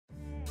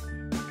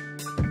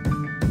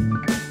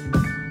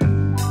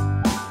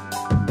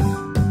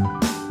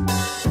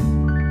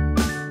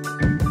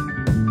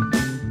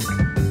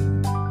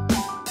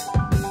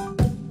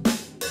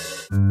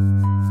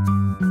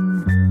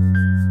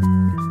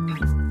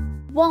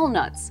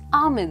walnuts,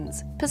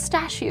 almonds,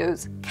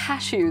 pistachios,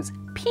 cashews,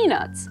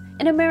 peanuts.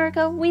 In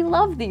America, we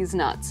love these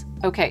nuts.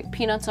 Okay,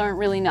 peanuts aren't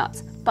really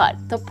nuts, but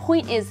the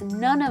point is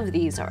none of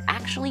these are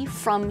actually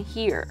from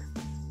here.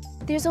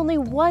 There's only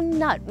one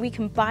nut we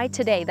can buy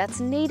today that's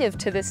native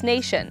to this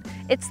nation.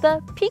 It's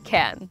the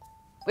pecan.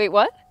 Wait,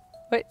 what?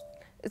 Wait,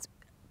 it's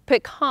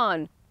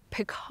pecan.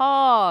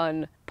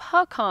 Pecan.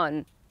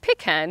 Pecan.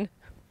 Pecan.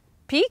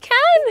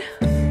 Pecan?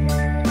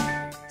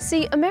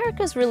 See,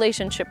 America's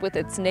relationship with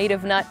its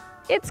native nut,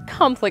 it's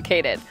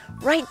complicated,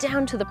 right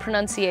down to the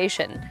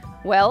pronunciation.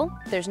 Well,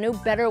 there's no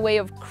better way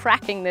of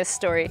cracking this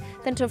story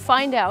than to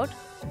find out,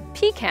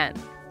 pecan,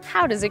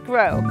 how does it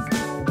grow?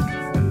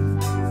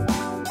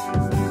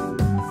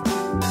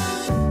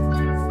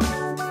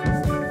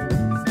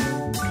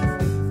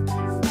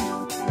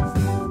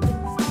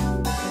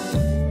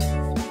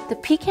 The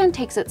pecan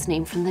takes its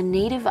name from the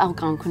native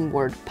Algonquin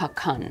word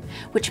pecan,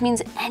 which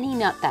means any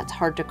nut that's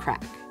hard to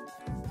crack.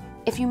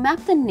 If you map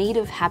the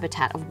native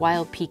habitat of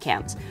wild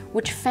pecans,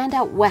 which fanned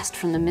out west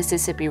from the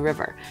Mississippi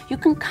River, you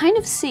can kind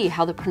of see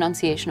how the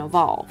pronunciation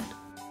evolved.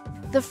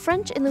 The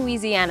French in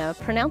Louisiana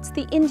pronounced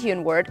the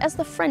Indian word as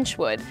the French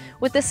would,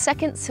 with the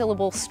second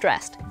syllable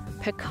stressed,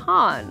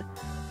 pecan.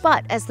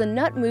 But as the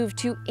nut moved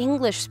to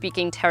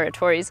English-speaking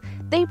territories,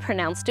 they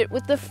pronounced it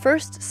with the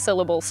first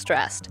syllable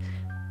stressed,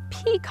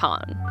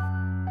 pecan.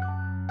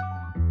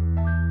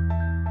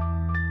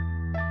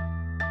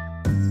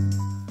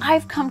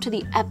 I've come to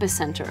the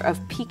epicenter of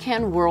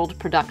pecan world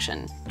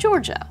production,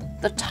 Georgia,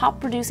 the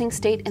top producing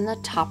state in the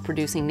top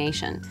producing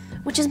nation,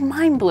 which is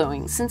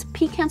mind-blowing since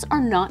pecans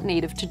are not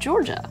native to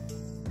Georgia.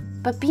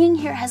 But being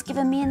here has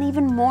given me an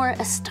even more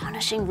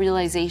astonishing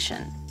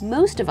realization.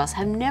 Most of us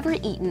have never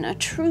eaten a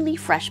truly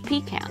fresh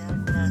pecan.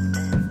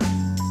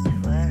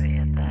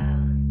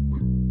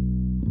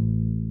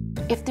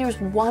 If there's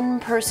one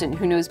person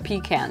who knows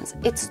pecans,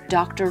 it's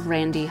Dr.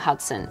 Randy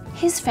Hudson.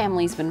 His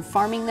family's been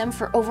farming them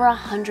for over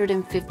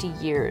 150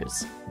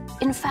 years.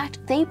 In fact,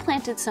 they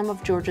planted some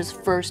of Georgia's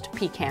first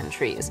pecan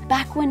trees,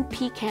 back when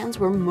pecans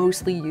were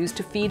mostly used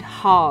to feed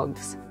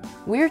hogs.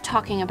 We're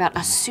talking about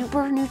a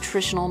super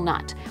nutritional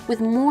nut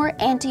with more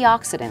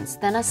antioxidants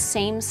than a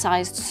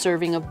same-sized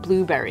serving of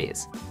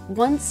blueberries,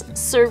 once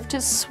served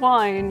to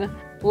swine.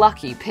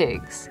 Lucky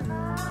pigs.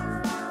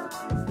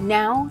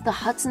 Now, the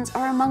Hudsons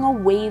are among a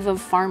wave of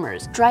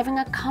farmers, driving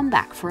a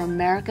comeback for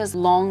America's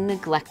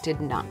long-neglected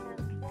nut.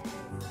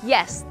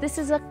 Yes, this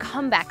is a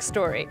comeback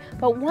story,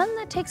 but one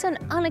that takes an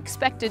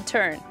unexpected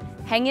turn.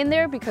 Hang in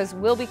there because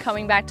we'll be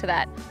coming back to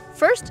that.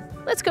 First,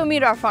 let's go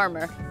meet our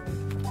farmer.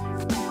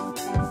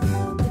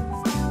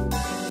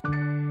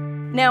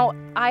 Now,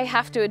 I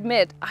have to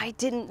admit, I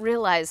didn't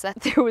realize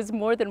that there was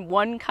more than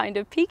one kind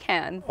of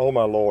pecan. Oh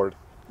my Lord,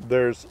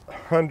 there's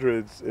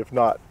hundreds, if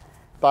not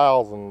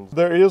thousands.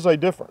 There is a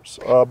difference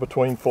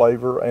between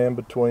flavor and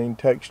between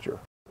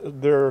texture.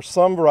 There are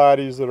some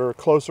varieties that are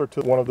closer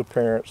to one of the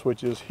parents,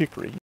 which is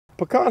hickory.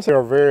 Pecans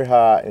are very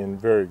high in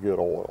very good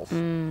oils.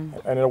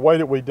 And a way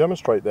that we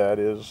demonstrate that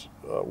is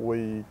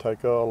we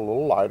take a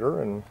little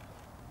lighter and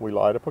we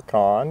light a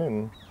pecan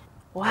and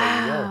Wow.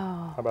 there you go.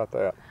 How about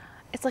that?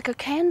 It's like a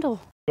candle.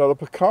 Now the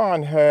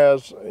pecan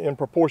has, in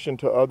proportion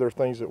to other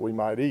things that we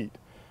might eat,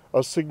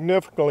 a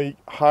significantly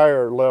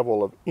higher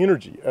level of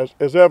energy,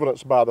 as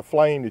evidenced by the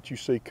flame that you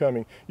see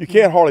coming. You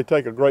can't hardly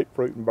take a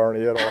grapefruit and burn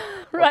it,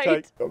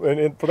 Right.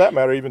 and for that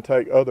matter, even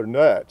take other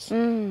nuts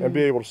and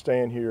be able to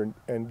stand here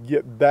and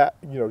get that,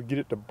 get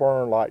it to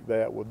burn like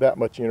that with that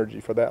much energy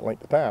for that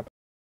length of time.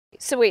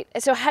 So wait,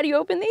 so how do you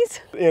open these?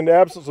 In the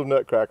absence of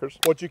nutcrackers,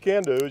 what you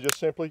can do is just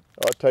simply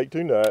take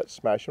two nuts,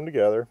 smash them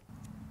together.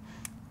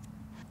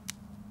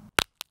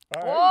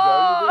 All right, there you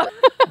go, you did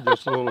it.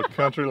 Just a little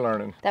country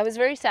learning. That was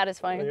very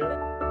satisfying.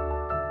 Yeah.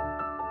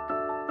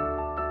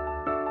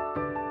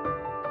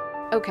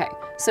 Okay,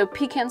 so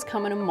pecans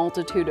come in a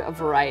multitude of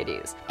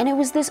varieties, and it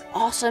was this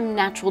awesome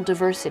natural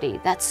diversity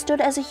that stood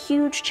as a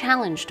huge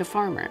challenge to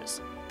farmers.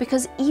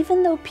 Because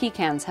even though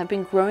pecans have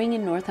been growing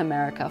in North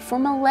America for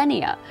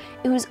millennia,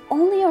 it was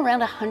only around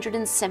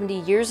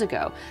 170 years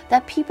ago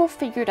that people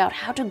figured out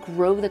how to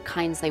grow the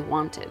kinds they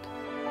wanted.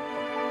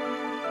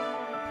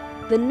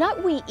 The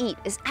nut we eat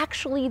is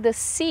actually the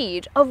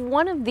seed of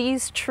one of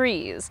these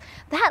trees.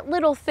 That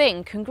little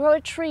thing can grow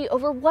a tree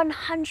over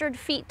 100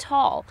 feet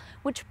tall,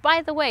 which,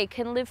 by the way,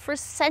 can live for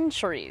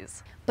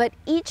centuries. But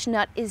each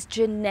nut is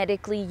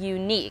genetically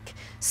unique.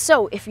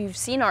 So if you've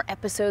seen our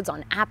episodes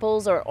on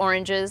apples or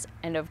oranges,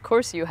 and of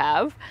course you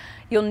have,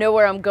 you'll know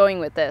where I'm going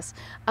with this.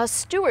 A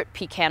Stewart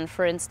pecan,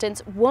 for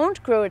instance,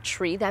 won't grow a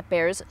tree that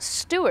bears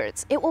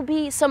Stewarts. It will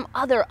be some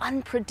other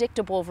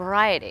unpredictable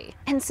variety.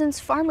 And since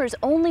farmers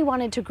only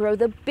wanted to grow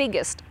the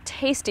biggest,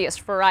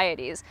 tastiest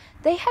varieties,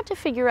 they had to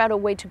figure out a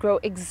way to grow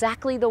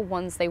exactly the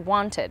ones they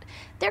wanted.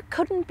 There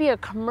couldn't be a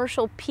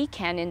commercial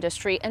pecan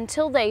industry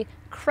until they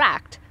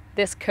cracked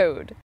this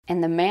code.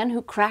 And the man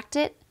who cracked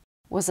it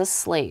was a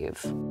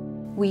slave.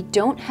 We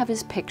don't have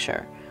his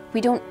picture. We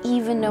don't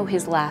even know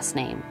his last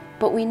name,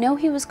 but we know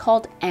he was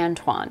called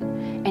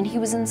Antoine, and he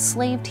was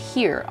enslaved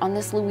here on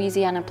this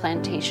Louisiana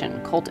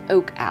plantation called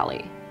Oak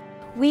Alley.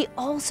 We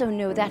also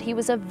know that he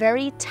was a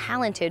very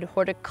talented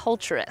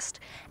horticulturist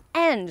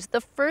and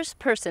the first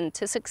person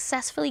to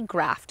successfully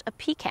graft a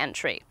pecan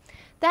tree.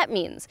 That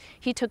means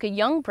he took a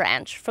young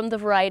branch from the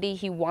variety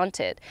he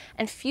wanted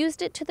and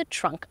fused it to the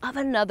trunk of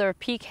another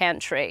pecan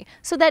tree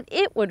so that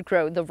it would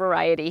grow the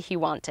variety he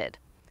wanted.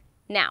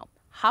 Now,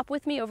 hop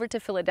with me over to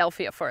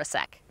Philadelphia for a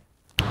sec.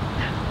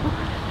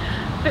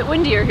 Bit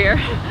windier here.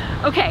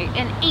 Okay,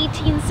 in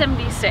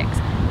 1876,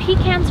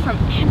 pecans from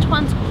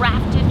Antoine's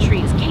grafted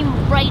trees came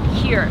right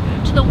here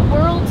to the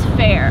World's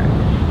Fair.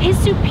 His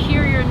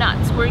superior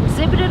nuts were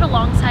exhibited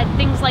alongside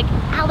things like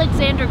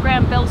Alexander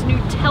Graham Bell's new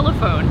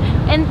telephone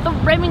and the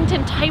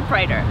Remington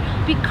typewriter,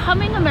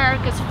 becoming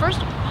America's first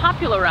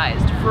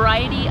popularized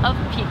variety of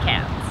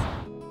pecans.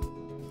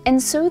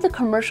 And so the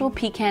commercial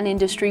pecan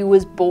industry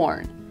was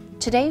born.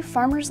 Today,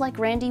 farmers like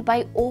Randy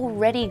buy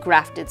already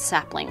grafted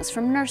saplings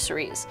from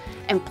nurseries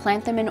and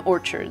plant them in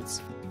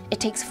orchards. It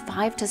takes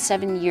 5 to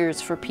 7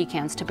 years for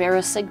pecans to bear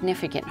a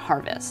significant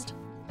harvest.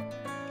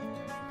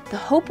 The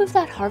hope of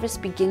that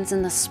harvest begins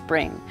in the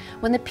spring,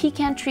 when the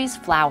pecan trees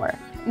flower.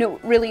 No,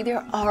 really,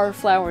 there are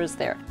flowers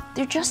there.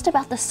 They're just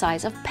about the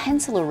size of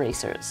pencil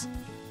erasers.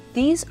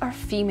 These are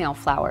female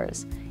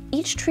flowers.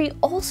 Each tree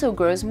also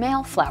grows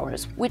male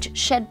flowers, which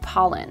shed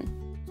pollen.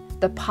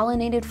 The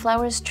pollinated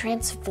flowers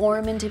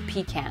transform into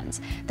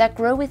pecans that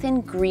grow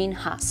within green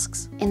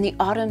husks. In the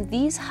autumn,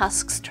 these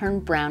husks turn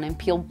brown and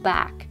peel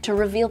back to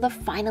reveal the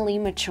finally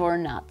mature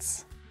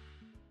nuts.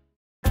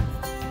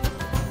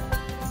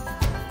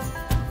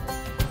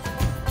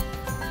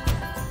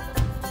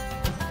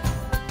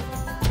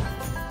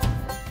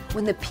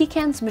 When the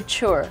pecans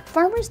mature,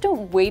 farmers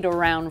don't wait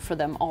around for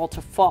them all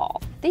to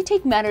fall. They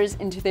take matters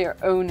into their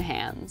own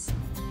hands.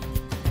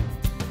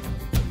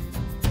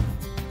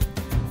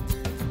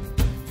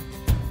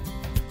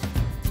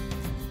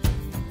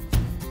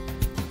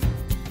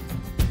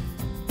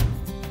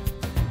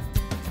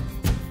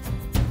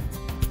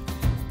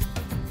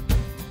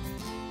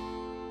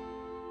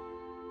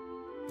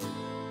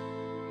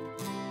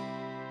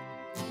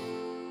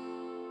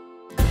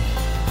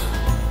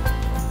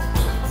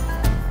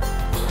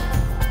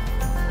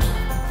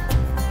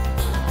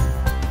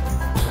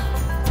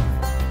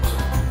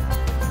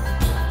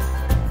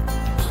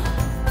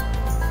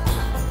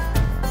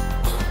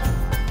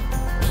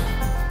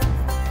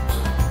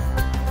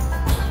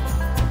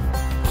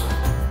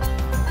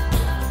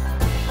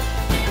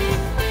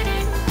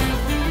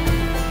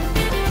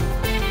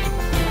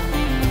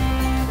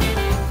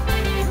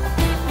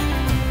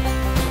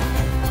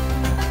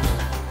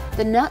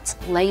 The nuts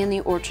lay in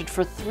the orchard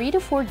for 3 to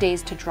 4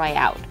 days to dry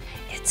out.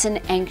 It's an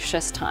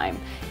anxious time.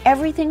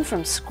 Everything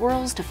from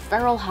squirrels to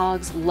feral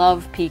hogs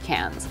love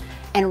pecans,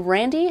 and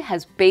Randy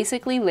has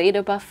basically laid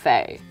a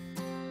buffet.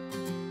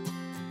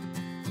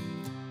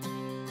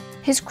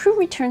 His crew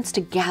returns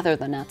to gather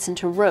the nuts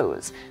into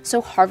rows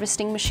so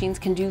harvesting machines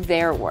can do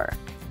their work.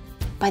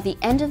 By the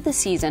end of the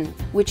season,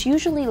 which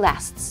usually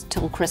lasts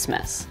till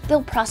Christmas,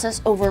 they'll process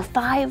over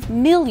 5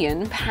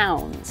 million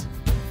pounds.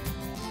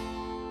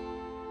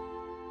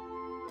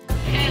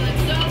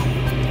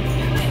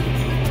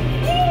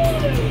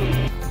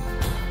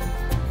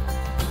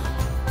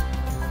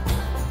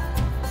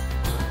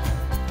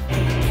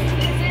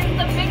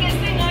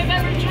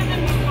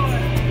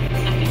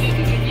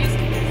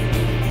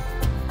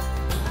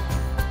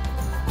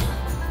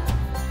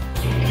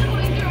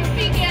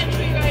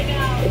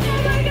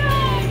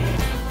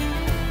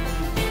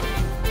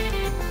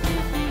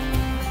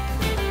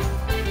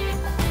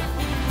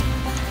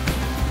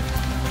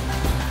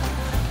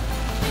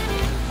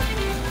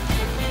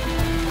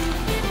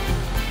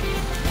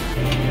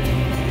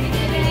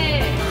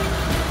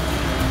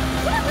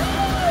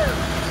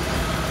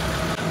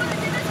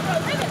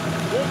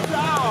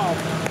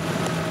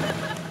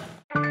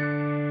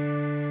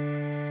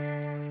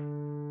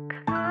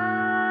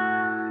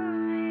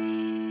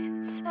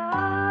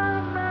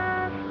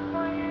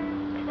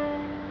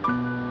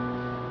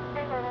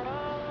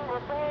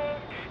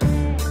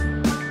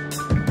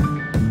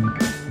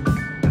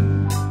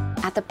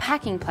 At the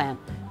packing plant,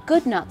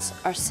 good nuts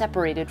are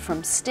separated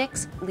from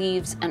sticks,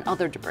 leaves, and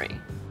other debris.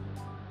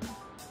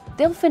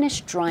 They'll finish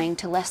drying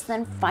to less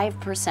than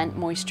 5%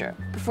 moisture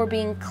before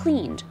being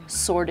cleaned,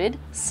 sorted,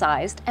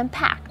 sized, and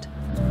packed.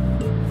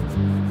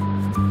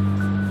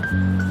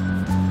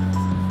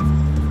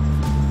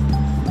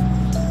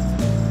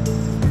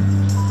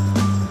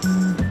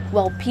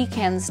 While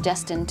pecans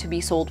destined to be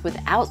sold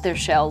without their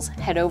shells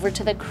head over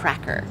to the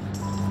cracker.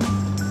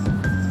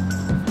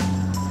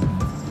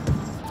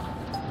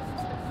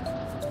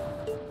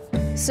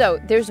 So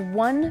there's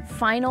one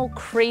final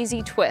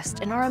crazy twist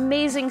in our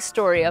amazing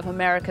story of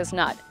America's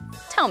nut.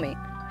 Tell me,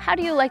 how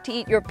do you like to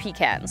eat your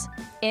pecans?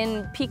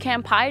 In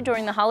pecan pie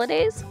during the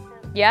holidays?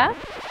 Yeah?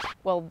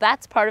 Well,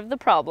 that's part of the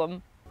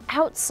problem.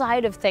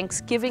 Outside of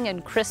Thanksgiving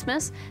and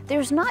Christmas,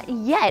 there's not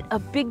yet a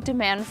big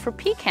demand for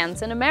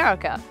pecans in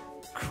America.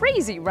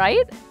 Crazy,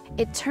 right?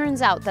 It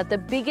turns out that the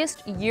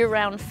biggest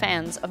year-round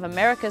fans of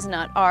America's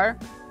nut are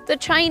The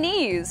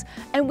Chinese,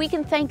 and we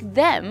can thank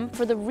them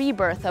for the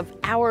rebirth of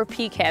our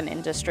pecan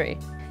industry.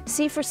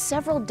 See, for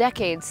several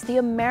decades, the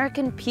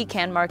American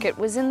pecan market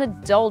was in the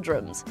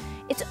doldrums.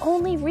 It's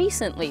only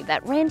recently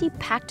that Randy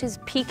packed his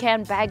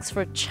pecan bags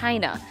for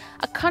China,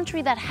 a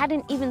country that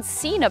hadn't even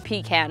seen a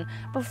pecan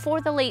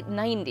before the late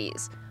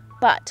 90s.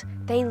 But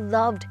they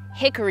loved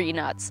hickory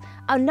nuts,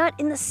 a nut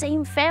in the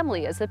same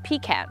family as the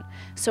pecan.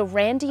 So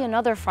Randy and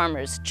other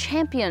farmers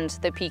championed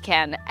the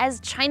pecan as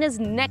China's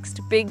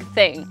next big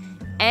thing.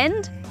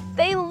 And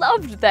they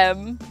loved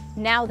them.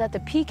 Now that the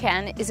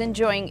pecan is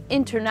enjoying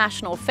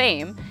international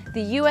fame,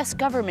 the US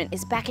government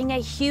is backing a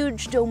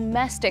huge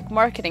domestic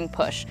marketing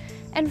push.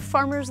 And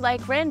farmers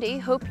like Randy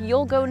hope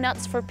you'll go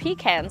nuts for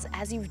pecans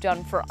as you've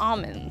done for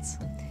almonds.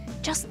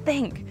 Just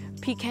think,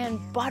 pecan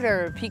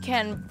butter,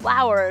 pecan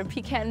flour,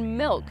 pecan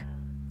milk.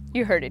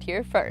 You heard it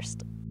here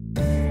first.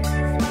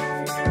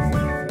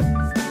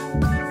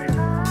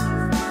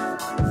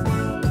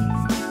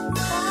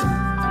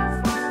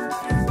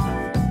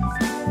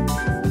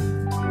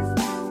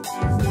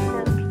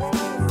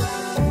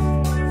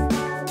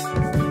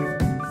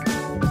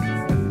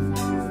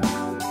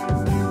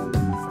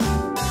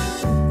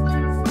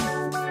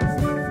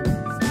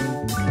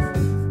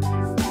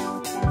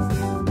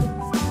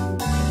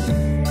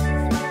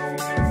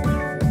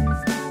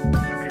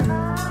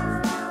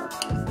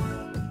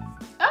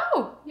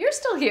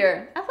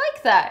 Here. I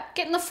like that.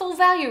 Getting the full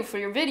value for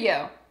your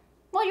video.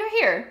 While you're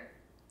here,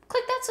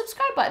 click that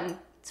subscribe button.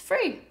 It's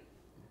free.